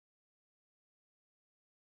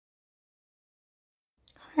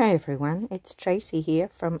Hi everyone, it's Tracy here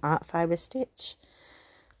from Art Fibre Stitch.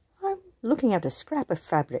 I'm looking at a scrap of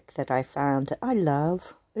fabric that I found that I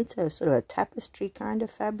love. It's a sort of a tapestry kind of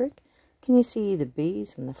fabric. Can you see the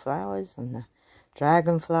bees and the flowers and the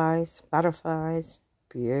dragonflies, butterflies?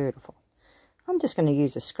 Beautiful. I'm just going to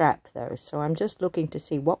use a scrap though, so I'm just looking to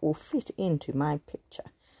see what will fit into my picture.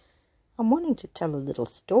 I'm wanting to tell a little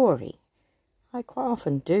story. I quite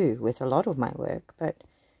often do with a lot of my work, but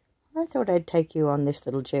I thought I'd take you on this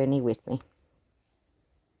little journey with me.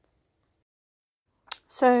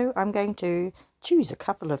 So I'm going to choose a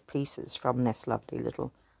couple of pieces from this lovely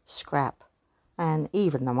little scrap and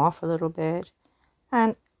even them off a little bit.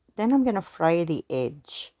 And then I'm going to fray the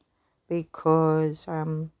edge because I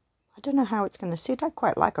don't know how it's going to sit. I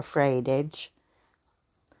quite like a frayed edge.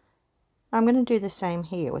 I'm going to do the same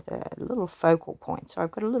here with a little focal point. So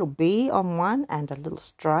I've got a little bee on one and a little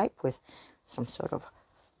stripe with some sort of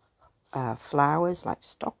flowers like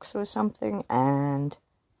stalks or something, and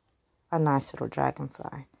a nice little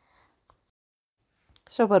dragonfly.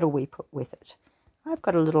 So what do we put with it? I've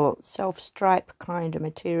got a little self-stripe kind of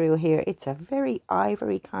material here. It's a very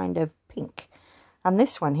ivory kind of pink, and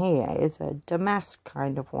this one here is a damask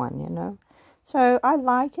kind of one, you know. So I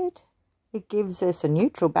like it. It gives us a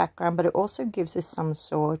neutral background, but it also gives us some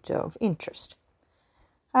sort of interest.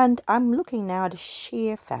 And I'm looking now at a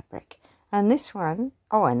sheer fabric. And this one,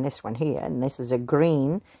 and this one here, and this is a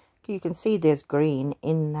green. You can see there's green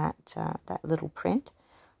in that little print.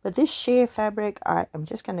 But this sheer fabric, I'm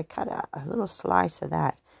just going to cut out a little slice of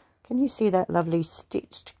that. Can you see that lovely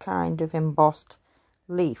stitched kind of embossed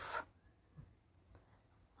leaf?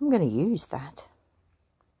 I'm going to use that.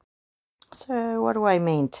 So what do I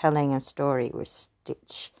mean telling a story with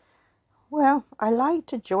stitch? Well, I like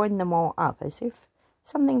to join them all up as if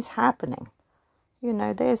something's happening. You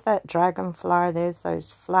know, there's that dragonfly, there's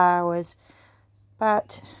those flowers,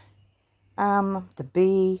 but the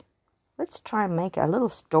bee, let's try and make a little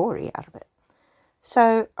story out of it.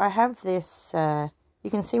 So I have this,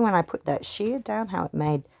 you can see when I put that sheer down, how it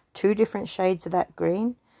made two different shades of that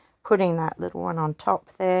green. Putting that little one on top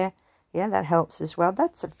there, yeah, that helps as well.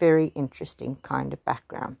 That's a very interesting kind of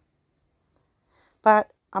background.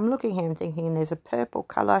 But I'm looking here and thinking there's a purple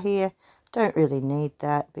colour here. Don't really need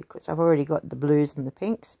that because I've already got the blues and the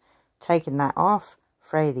pinks. Taking that off,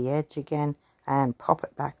 fray the edge again and pop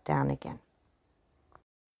it back down again.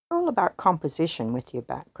 It's all about composition with your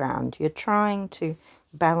background. You're trying to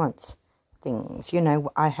balance things. You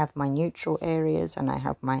know, I have my neutral areas and I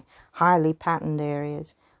have my highly patterned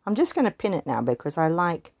areas. I'm just going to pin it now because I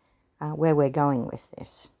like where we're going with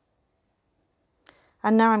this.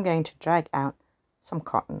 And now I'm going to drag out some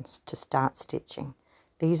cottons to start stitching.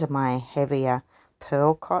 These are my heavier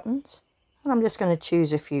pearl cottons, and I'm just going to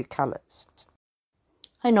choose a few colours.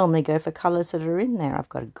 I normally go for colours that are in there. I've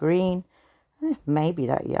got a green, maybe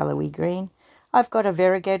that yellowy green. I've got a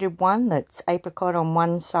variegated one that's apricot on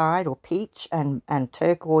one side, or peach, and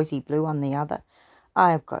turquoisey blue on the other.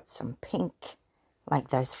 I've got some pink,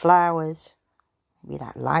 like those flowers, maybe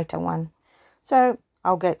that lighter one. So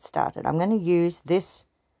I'll get started. I'm going to use this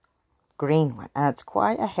green one, and it's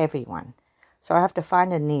quite a heavy one. So I have to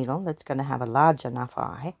find a needle that's going to have a large enough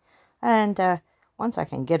eye. And once I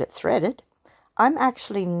can get it threaded, I'm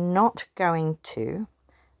actually not going to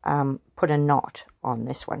put a knot on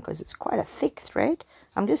this one because it's quite a thick thread.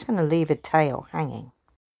 I'm just going to leave a tail hanging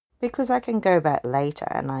because I can go back later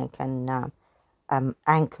and I can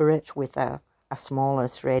anchor it with a smaller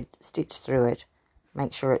thread, stitch through it,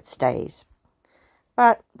 make sure it stays.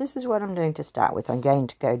 But this is what I'm doing to start with. I'm going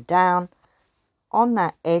to go down on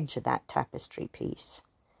that edge of that tapestry piece,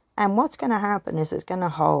 and what's going to happen is it's going to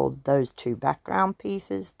hold those two background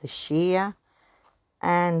pieces, the sheer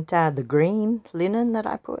and the green linen that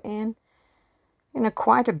I put in, you know,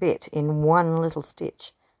 quite a bit in one little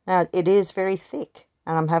stitch. Now it is very thick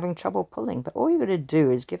and I'm having trouble pulling, but all you got to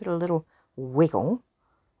do is give it a little wiggle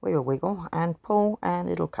and pull and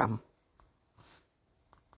it'll come.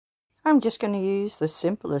 I'm just going to use the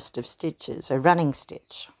simplest of stitches, a running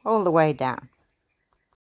stitch, all the way down.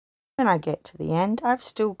 When I get to the end, I've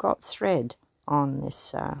still got thread on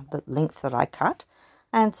this the length that I cut,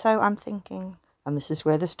 and so I'm thinking, and this is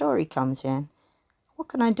where the story comes in, what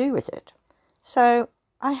can I do with it? So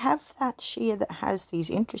I have that sheer that has these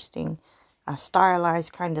interesting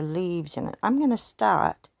stylized kind of leaves in it. I'm going to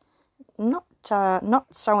start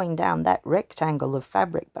not sewing down that rectangle of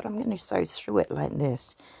fabric, but I'm going to sew through it like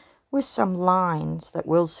this with some lines that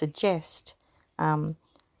will suggest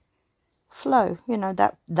flow. You know,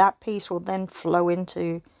 that piece will then flow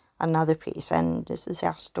into another piece, and this is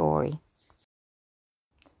our story.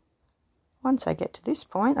 Once I get to this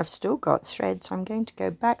point, I've still got thread, so I'm going to go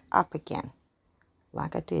back up again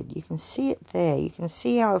like I did. You can see it there. You can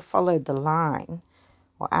see how I followed the line,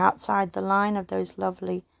 or outside the line of those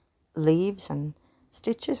lovely leaves and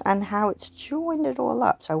stitches, and how it's joined it all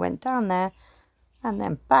up. So I went down there and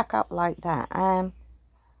then back up like that.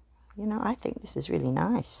 You know, I think this is really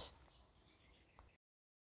nice.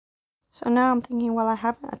 So now I'm thinking, well, I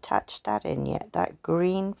haven't attached that in yet. That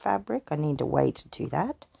green fabric, I need a way to do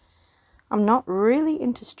that. I'm not really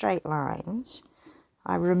into straight lines.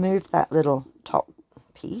 I removed that little top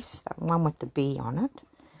piece, that one with the bee on it.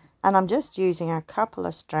 And I'm just using a couple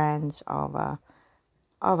of strands of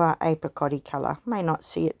our apricot-y colour. May not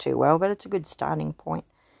see it too well, but it's a good starting point.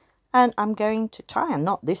 And I'm going to tie, and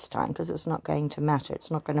not this time because it's not going to matter.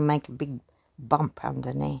 It's not going to make a big bump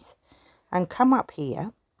underneath. And come up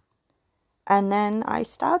here. And then I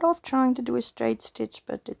start off trying to do a straight stitch,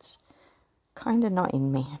 but it's kind of not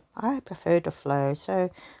in me. I prefer to flow, so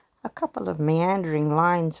a couple of meandering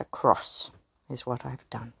lines across is what I've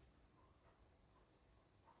done.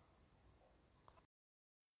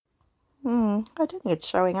 I don't think it's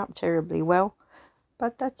showing up terribly well,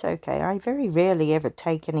 but that's okay. I very rarely ever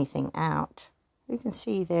take anything out. You can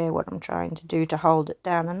see there what I'm trying to do to hold it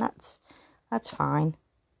down, and that's fine.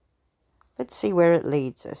 Let's see where it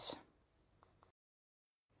leads us.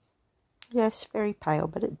 Yes, very pale,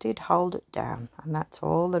 but it did hold it down, and that's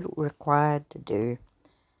all that it required to do.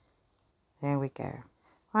 There we go.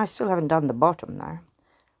 I still haven't done the bottom, though.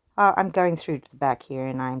 I'm going through to the back here,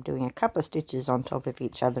 and I'm doing a couple of stitches on top of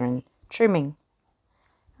each other and trimming,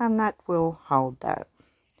 and that will hold that.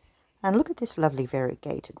 And look at this lovely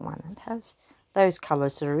variegated one. It has those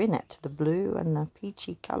colours that are in it, the blue and the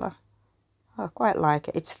peachy colour. I quite like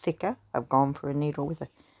it. It's thicker. I've gone for a needle with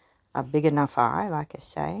a big enough eye, like I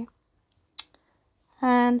say.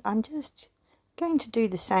 And I'm just going to do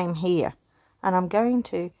the same here. And I'm going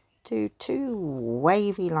to do 2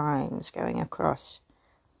 wavy lines going across.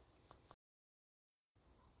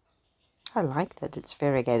 I like that it's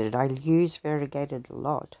variegated. I use variegated a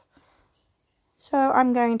lot. So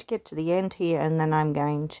I'm going to get to the end here, and then I'm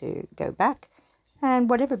going to go back. And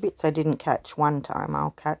whatever bits I didn't catch one time,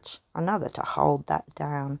 I'll catch another to hold that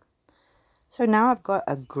down. So now I've got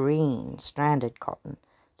a green stranded cotton.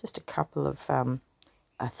 Just a couple of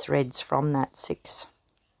threads from that 6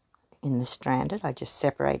 in the stranded. I just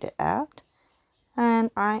separate it out, and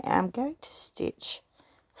I am going to stitch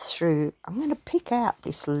through. I'm going to pick out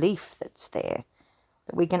this leaf that's there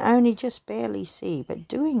that we can only just barely see, but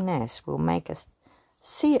doing this will make us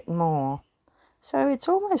see it more. So it's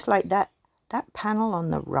almost like that panel on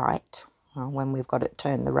the right, well, when we've got it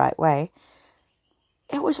turned the right way,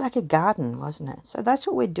 it was like a garden, wasn't it? So that's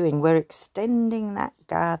what we're doing. We're extending that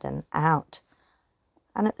garden out.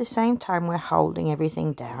 And at the same time, we're holding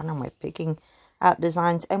everything down, and we're picking out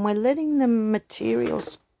designs, and we're letting the material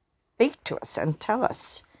speak to us and tell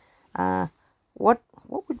us what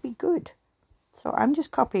would be good. So I'm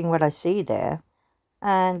just copying what I see there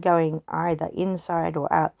and going either inside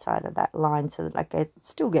or outside of that line so that I can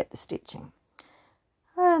still get the stitching.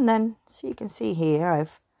 And then, so you can see here,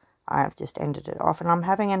 I've just ended it off, and I'm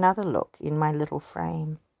having another look in my little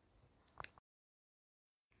frame.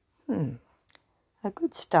 A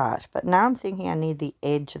good start, but now I'm thinking I need the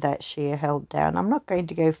edge of that sheer held down. I'm not going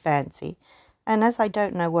to go fancy, and as I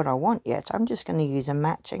don't know what I want yet, I'm just going to use a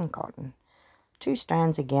matching cotton. 2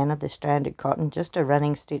 strands again of the stranded cotton, just a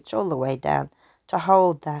running stitch all the way down to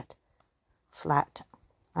hold that flat.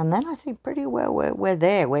 And then I think pretty well we're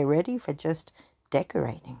there. We're ready for just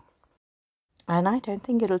decorating. And I don't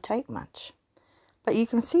think it'll take much. But you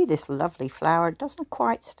can see this lovely flower. It doesn't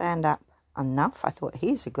quite stand up enough. I thought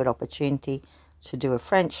here's a good opportunity to do a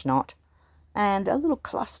French knot and a little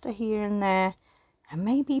cluster here and there, and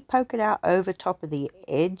maybe poke it out over top of the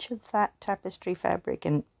edge of that tapestry fabric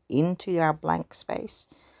and into our blank space.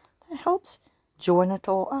 That helps join it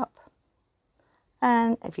all up.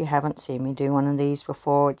 And if you haven't seen me do one of these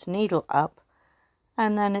before, it's needle up,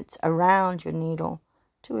 and then it's around your needle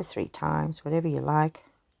 2 or 3 times, whatever you like,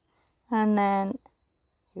 and then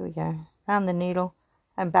here we go, around the needle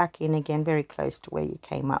and back in again, very close to where you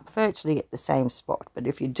came up, virtually at the same spot. But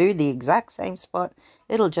if you do the exact same spot,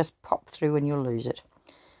 it'll just pop through and you'll lose it.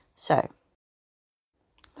 So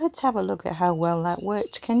let's have a look at how well that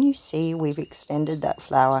worked. Can you see we've extended that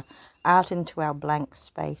flower out into our blank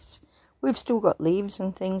space? We've still got leaves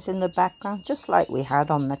and things in the background, just like we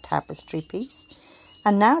had on the tapestry piece.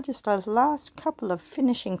 And now just a last couple of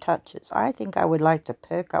finishing touches. I think I would like to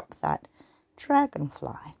perk up that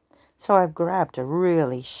dragonfly. So I've grabbed a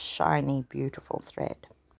really shiny, beautiful thread,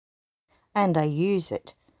 and I use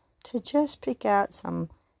it to just pick out some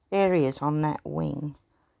areas on that wing.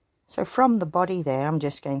 So from the body there, I'm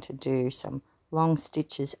just going to do some long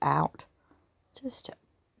stitches out, just to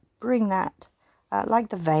bring that, like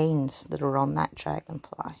the veins that are on that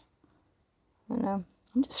dragonfly. You know,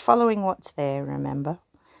 I'm just following what's there, remember?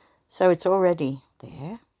 So it's already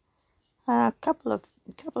there. A couple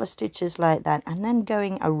of stitches like that, and then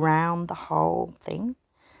going around the whole thing,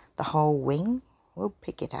 the whole wing. We'll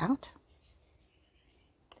pick it out.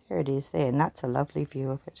 There it is there, and that's a lovely view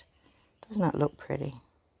of it. Doesn't it look pretty?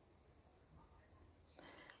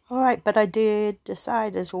 Alright, but I did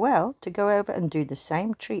decide as well to go over and do the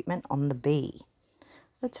same treatment on the bee.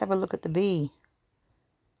 Let's have a look at the bee.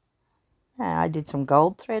 I did some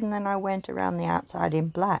gold thread, and then I went around the outside in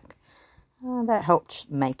black. That helped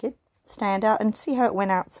make it stand out, and see how it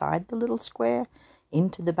went outside the little square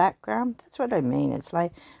into the background. That's what I mean. It's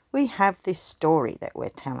like we have this story that we're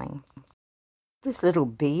telling. This little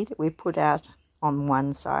bee that we put out on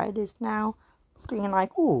one side is now looking like,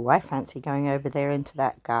 oh, I fancy going over there into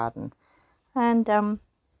that garden. And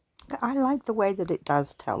I like the way that it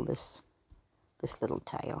does tell this little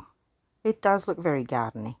tale. It does look very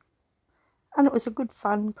gardeny. And it was a good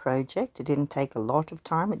fun project. It didn't take a lot of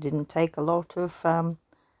time. It didn't take a lot of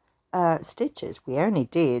stitches. We only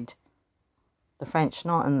did the French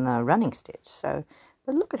knot and the running stitch. So,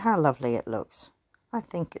 but look at how lovely it looks. I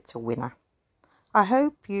think it's a winner. I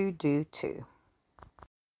hope you do too.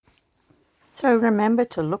 So remember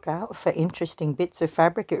to look out for interesting bits of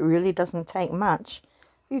fabric. It really doesn't take much.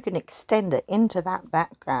 You can extend it into that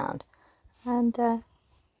background, and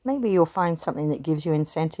maybe you'll find something that gives you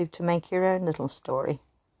incentive to make your own little story.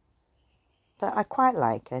 But I quite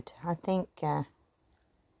like it. I think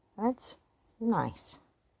that's nice.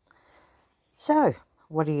 So,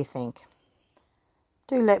 what do you think?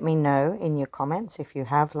 Do let me know in your comments if you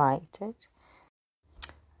have liked it.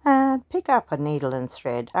 And pick up a needle and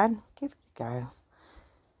thread and give it a go.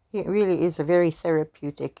 It really is a very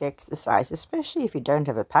therapeutic exercise, especially if you don't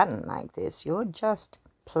have a pattern like this. You're just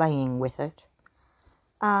playing with it.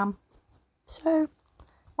 So,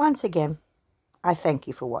 once again, I thank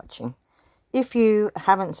you for watching. If you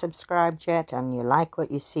haven't subscribed yet and you like what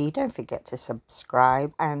you see, don't forget to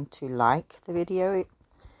subscribe and to like the video.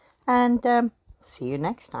 And see you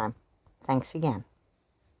next time. Thanks again.